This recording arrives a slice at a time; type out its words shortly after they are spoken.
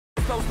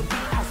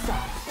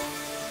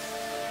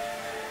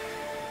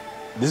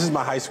This is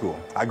my high school.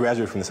 I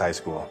graduated from this high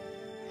school.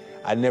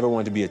 I never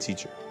wanted to be a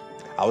teacher.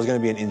 I was gonna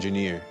be an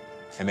engineer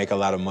and make a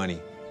lot of money.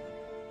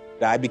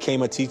 I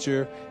became a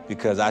teacher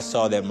because I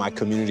saw that my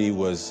community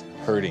was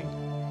hurting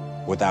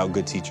without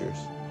good teachers.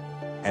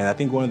 And I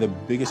think one of the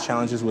biggest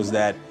challenges was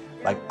that,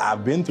 like,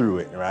 I've been through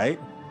it, right?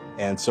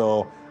 And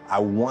so I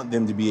want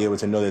them to be able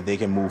to know that they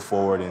can move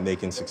forward and they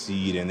can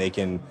succeed and they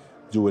can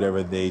do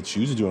whatever they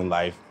choose to do in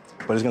life,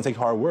 but it's gonna take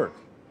hard work.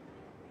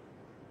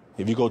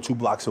 If you go 2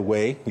 blocks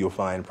away, you'll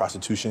find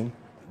prostitution.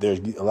 There's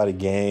a lot of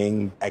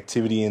gang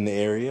activity in the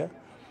area.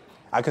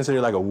 I consider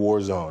it like a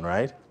war zone,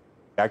 right?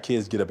 Our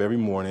kids get up every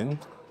morning.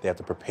 They have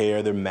to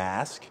prepare their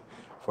mask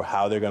for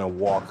how they're gonna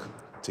walk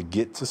to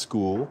get to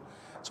school.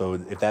 So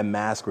if that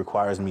mask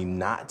requires me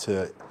not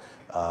to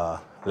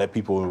let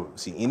people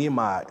see any of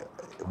my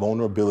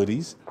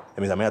vulnerabilities,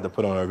 that means I'm gonna have to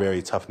put on a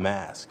very tough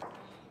mask.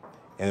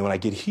 And then when I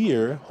get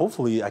here,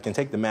 hopefully I can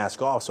take the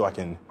mask off so I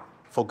can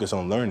focus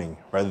on learning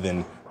rather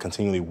than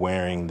continually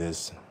wearing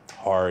this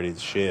hard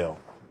shell.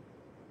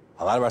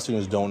 A lot of our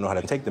students don't know how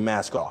to take the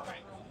mask off.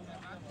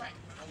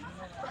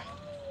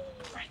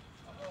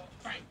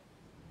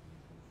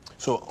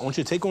 So I want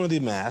you to take one of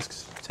these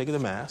masks, take the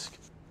mask.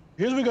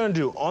 Here's what we're gonna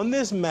do. On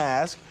this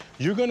mask,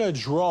 you're gonna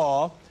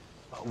draw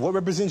what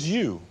represents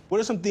you.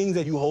 What are some things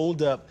that you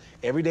hold up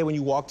every day when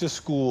you walk to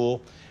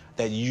school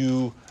that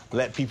you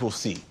let people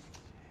see?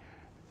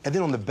 And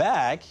then on the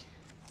back,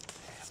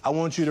 I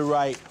want you to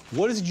write,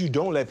 what is it you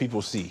don't let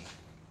people see?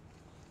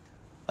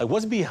 Like,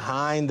 what's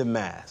behind the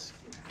mask?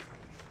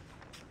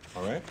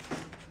 All right?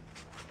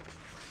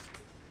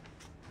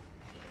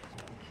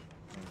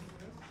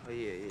 Oh,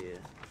 yeah.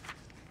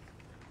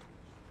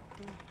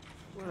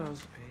 What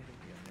else?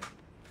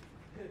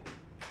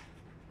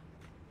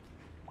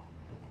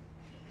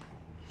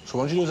 So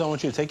what I want you to do is I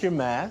want you to take your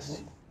mask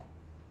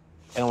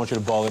and I want you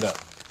to ball it up.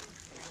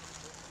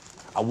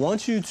 I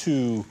want you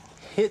to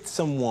hit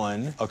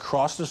someone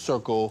across the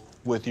circle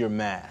with your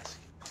mask.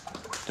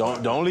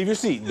 Don't leave your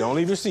seat. Don't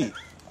leave your seat.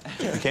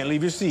 You can't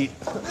leave your seat.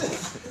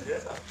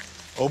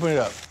 Open it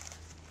up.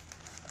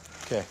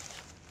 Okay.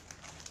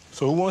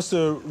 So who wants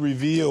to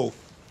reveal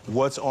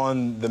what's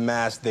on the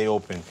mask they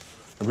open?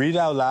 Read it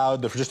out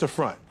loud, just the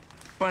front.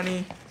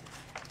 Funny,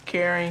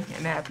 caring,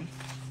 and happy.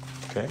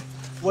 Okay.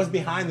 What's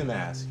behind the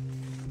mask?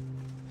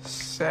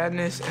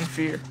 Sadness and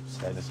fear.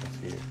 Sadness and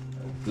fear.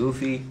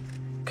 Goofy,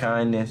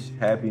 kindness,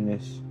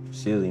 happiness,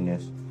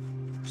 silliness,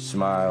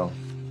 smile,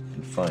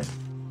 and fun.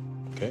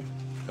 Okay.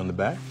 On the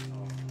back?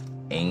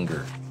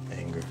 Anger.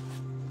 Anger.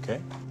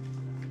 Okay.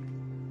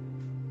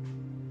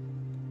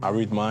 I'll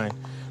read mine.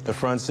 The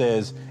front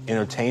says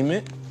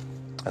entertainment.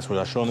 That's what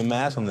I show on the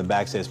mask. On the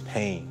back says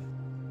pain.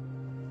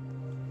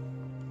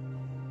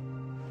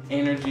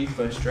 Energy,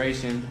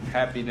 frustration,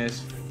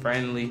 happiness,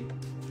 friendly,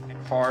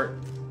 heart,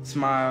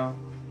 smile,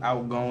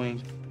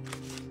 outgoing.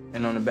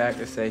 And on the back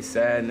it says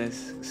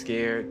sadness,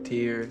 scared,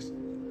 tears,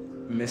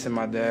 missing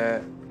my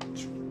dad,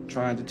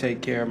 trying to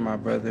take care of my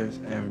brothers,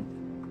 and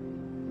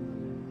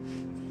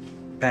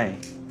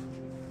pain.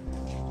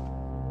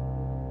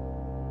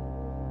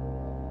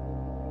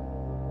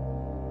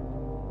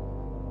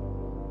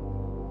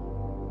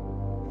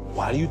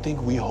 Why do you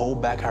think we hold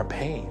back our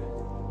pain?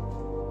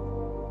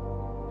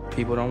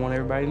 People don't want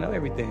everybody to know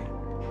everything.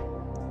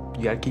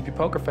 You gotta keep your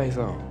poker face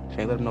on.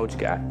 Can't let them know what you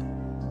got.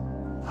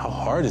 How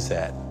hard is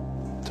that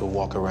to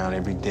walk around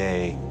every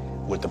day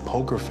with the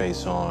poker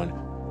face on?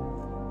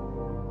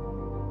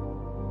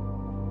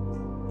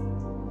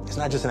 It's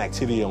not just an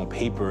activity on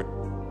paper.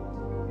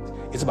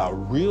 It's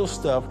about real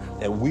stuff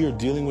that we are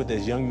dealing with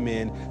as young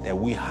men that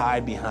we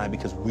hide behind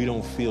because we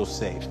don't feel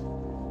safe.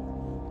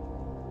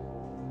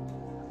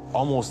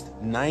 Almost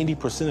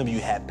 90% of you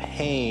had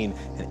pain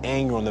and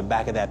anger on the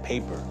back of that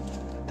paper.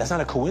 That's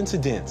not a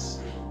coincidence.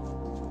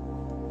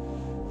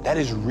 That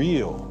is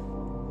real.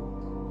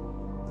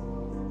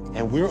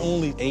 And we're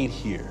only 8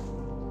 here.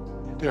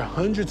 There are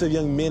hundreds of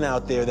young men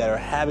out there that are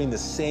having the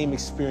same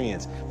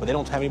experience, but they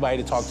don't have anybody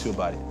to talk to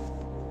about it.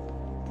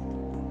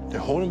 They're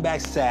holding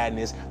back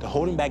sadness, they're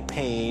holding back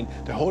pain,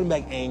 they're holding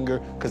back anger,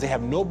 because they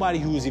have nobody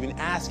who is even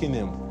asking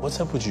them, what's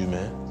up with you,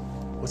 man?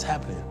 What's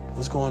happening?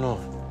 What's going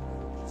on?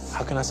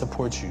 How can I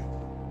support you?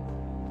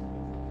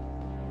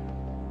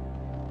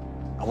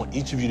 I want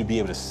each of you to be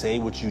able to say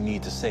what you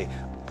need to say,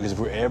 because if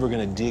we're ever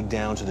gonna dig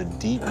down to the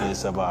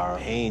deepness of our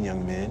pain,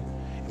 young men,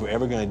 if we're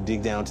ever gonna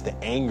dig down to the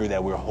anger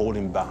that we're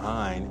holding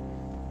behind,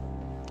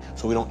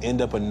 so we don't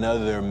end up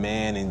another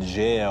man in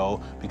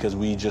jail because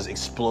we just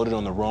exploded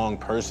on the wrong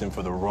person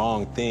for the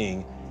wrong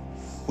thing,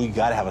 we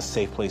gotta have a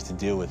safe place to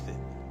deal with it.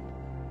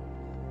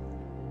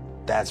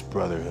 That's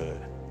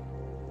brotherhood.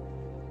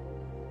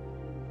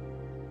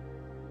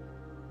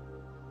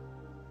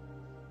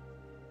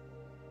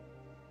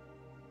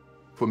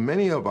 For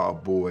many of our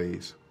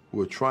boys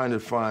who are trying to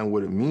find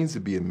what it means to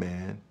be a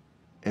man,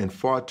 and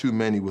far too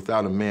many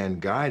without a man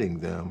guiding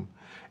them,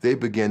 they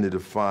begin to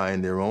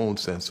define their own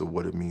sense of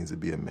what it means to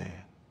be a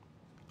man.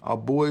 Our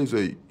boys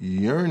are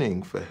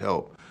yearning for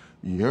help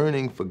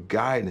yearning for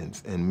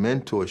guidance and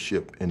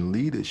mentorship and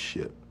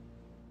leadership.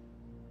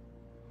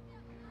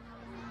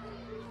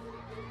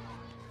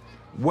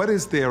 What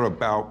is there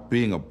about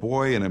being a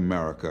boy in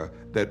America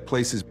that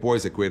places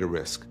boys at greater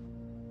risk?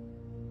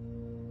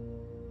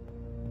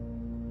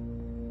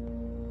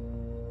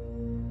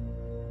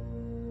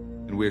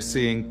 And we're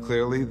seeing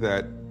clearly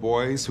that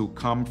boys who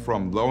come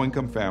from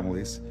low-income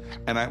families,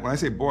 and when I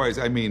say boys,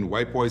 I mean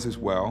white boys as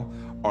well,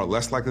 are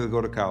less likely to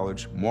go to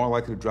college, more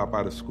likely to drop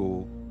out of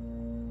school.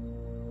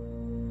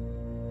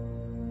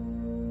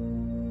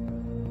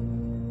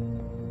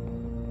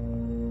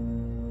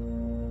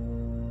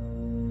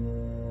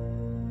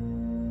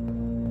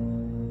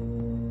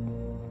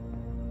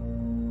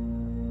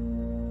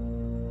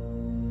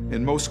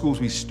 In most schools,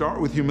 we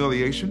start with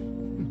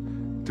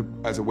humiliation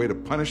as a way to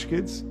punish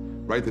kids.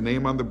 Write the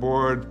name on the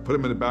board, put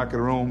them in the back of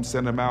the room,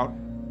 send them out.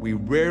 We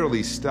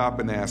rarely stop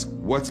and ask,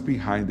 what's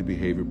behind the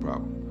behavior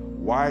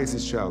problem? Why is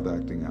this child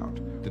acting out?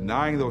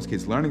 Denying those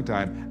kids learning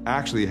time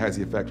actually has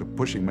the effect of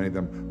pushing many of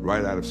them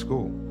right out of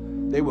school.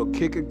 They will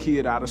kick a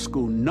kid out of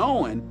school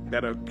knowing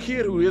that a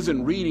kid who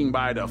isn't reading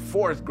by the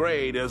 4th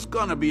grade is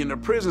gonna be in the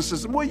prison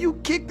system. Well, you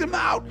kicked him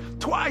out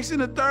twice in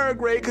the 3rd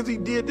grade because he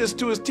did this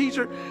to his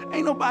teacher.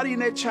 Ain't nobody in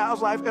that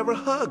child's life ever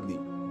hugged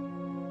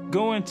him.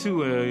 Go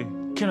into a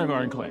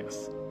kindergarten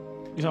class.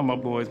 You're talking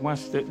about boys,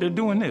 watch, they're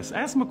doing this.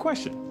 Ask them a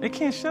question. They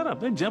can't shut up.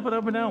 They're jumping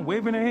up and down,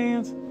 waving their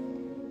hands.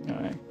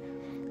 All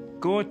right.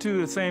 Go into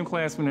the same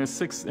class when they're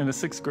in the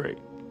 6th grade.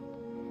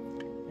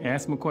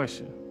 Ask them a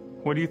question.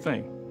 What do you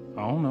think?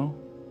 I don't know.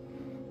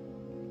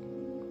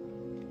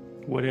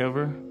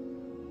 Whatever.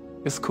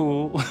 It's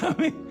cool. I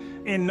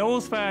mean, in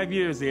those 5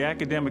 years, the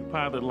academic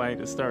pilot light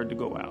has started to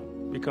go out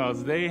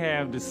because they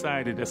have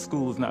decided that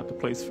school is not the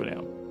place for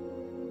them.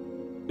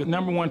 The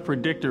 #1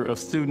 predictor of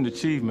student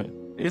achievement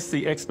is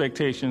the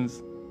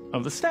expectations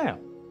of the staff.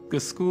 The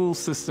school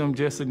system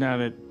just said now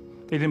that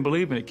they didn't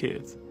believe in the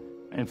kids.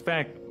 In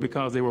fact,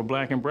 because they were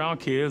black and brown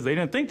kids, they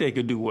didn't think they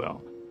could do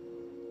well.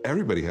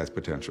 Everybody has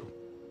potential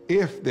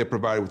if they're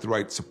provided with the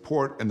right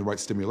support and the right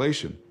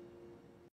stimulation.